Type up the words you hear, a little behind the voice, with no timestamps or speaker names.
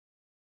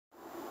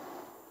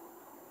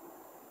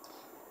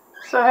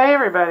So hey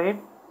everybody,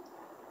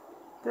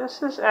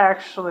 this is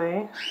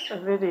actually a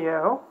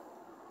video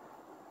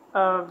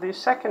of the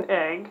second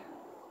egg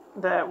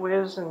that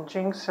Wiz and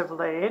Jinx have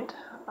laid.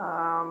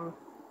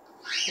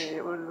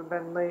 It would have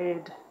been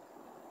laid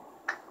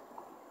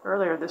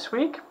earlier this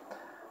week.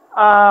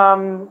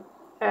 And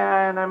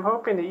I'm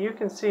hoping that you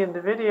can see in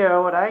the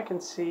video what I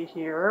can see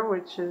here,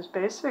 which is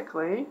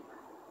basically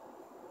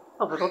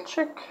a little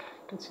chick.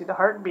 You can see the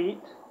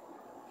heartbeat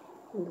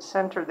in the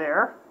center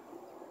there,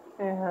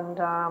 and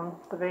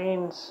the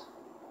veins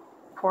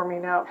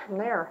forming out from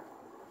there.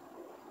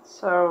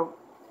 So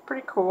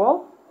pretty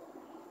cool.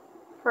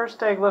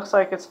 First egg looks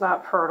like it's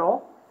not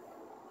fertile.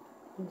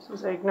 This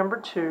is egg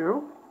number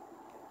 2.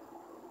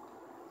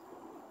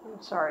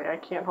 I'm sorry, I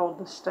can't hold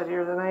this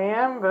steadier than I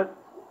am, but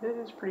it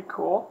is pretty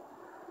cool.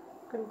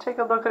 I'm going to take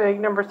a look at egg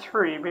number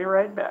 3. Be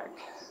right back.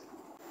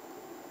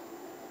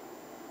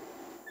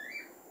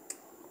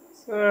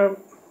 So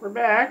we're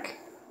back.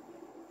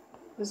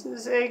 This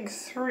is egg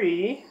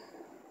 3,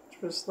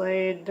 which was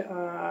laid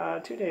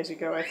 2 days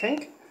ago, I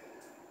think.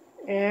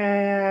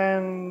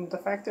 And the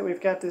fact that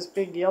we've got this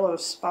big yellow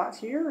spot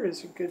here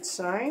is a good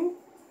sign.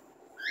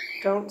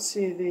 Don't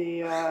see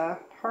the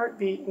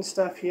heartbeat and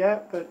stuff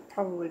yet, but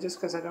probably just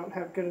because I don't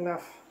have good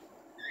enough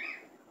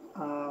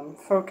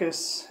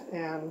focus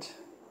and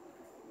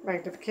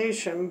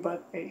magnification.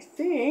 But I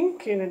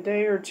think in a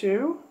day or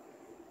two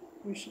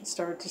we should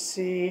start to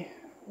see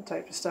the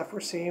type of stuff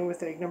we're seeing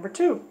with egg number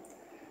 2.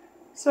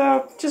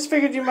 So just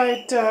figured you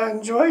might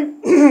enjoy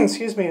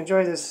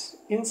enjoy this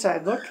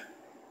inside look,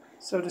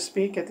 so to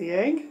speak, at the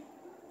egg,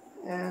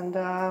 and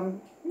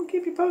we'll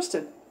keep you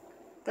posted.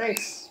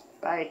 Thanks.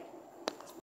 Bye.